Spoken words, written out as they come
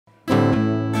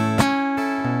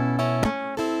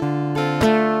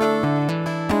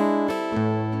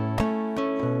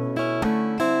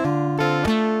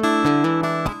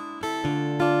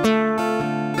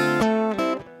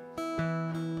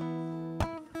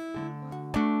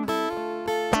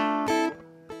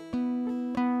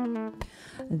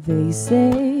They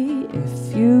say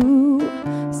if you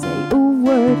say a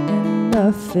word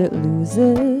enough, it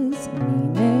loses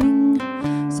meaning.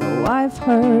 So I've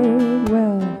heard,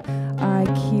 well, I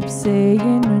keep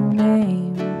saying your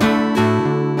name.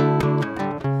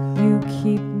 You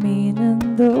keep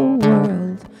meaning the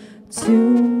world to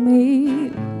me.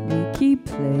 We keep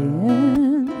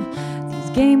playing these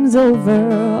games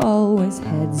over, always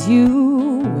heads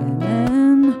you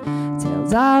winning,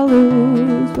 tails I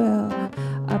lose. Well,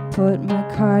 I put my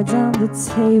cards on the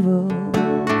table.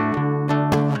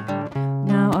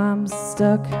 Now I'm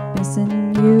stuck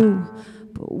missing you.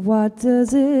 But what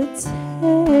does it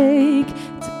take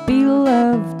to be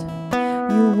loved?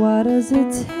 You, what does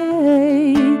it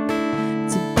take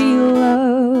to be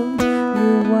loved?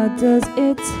 You, what does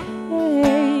it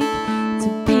take to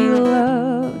be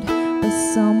loved by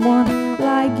someone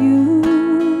like you?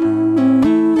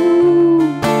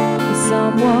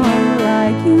 Someone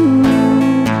like you.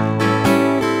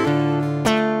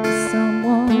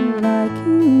 Someone like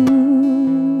you.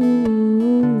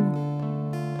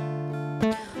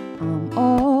 I'm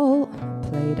all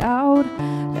played out.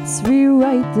 Let's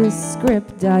rewrite this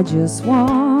script. I just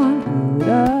want you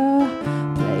to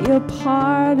play a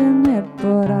part in it,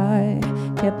 but I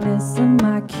kept missing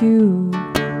my cue.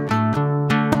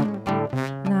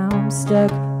 Now I'm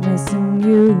stuck missing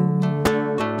you.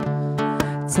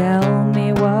 Tell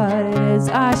me what it is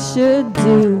I should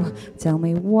do. Tell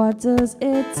me, what does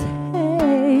it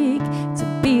take to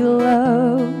be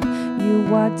loved? You,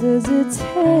 what does it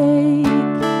take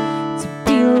to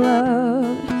be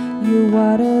loved? You,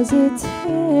 what does it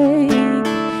take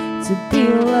to be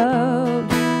loved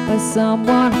by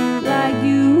someone like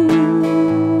you?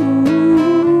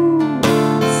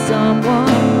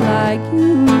 Someone like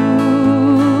you.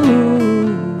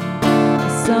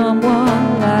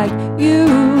 Someone like you.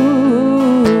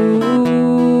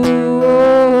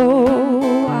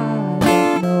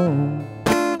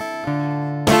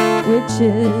 Which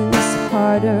is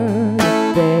harder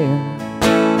to bear?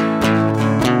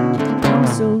 I'm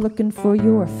still looking for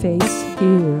your face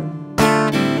here,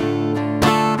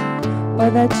 or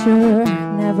that you're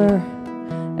never,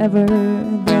 ever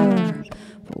there.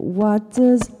 But what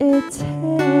does it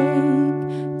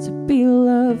take to be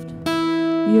loved?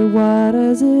 You, what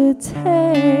does it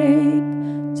take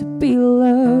to be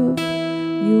loved?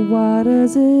 You, what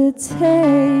does it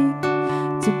take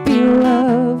to be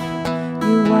loved?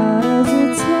 You, what does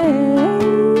it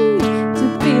take to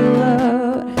be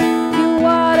loved? You,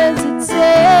 what does it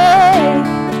take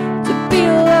to be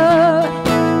loved?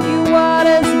 You, what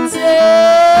does it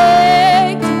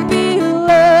take to be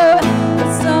loved by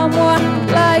someone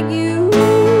like you?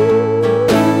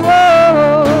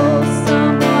 Oh,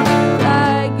 someone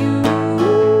like you.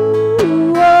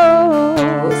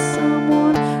 Oh,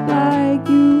 someone like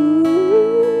you.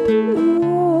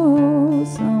 Oh,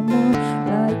 someone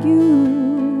like you.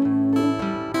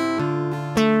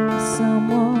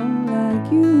 Someone like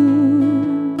you.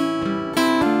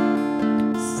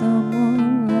 Someone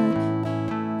like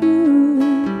you.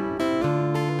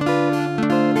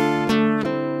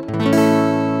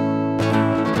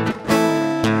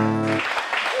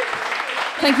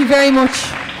 Thank you very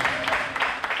much.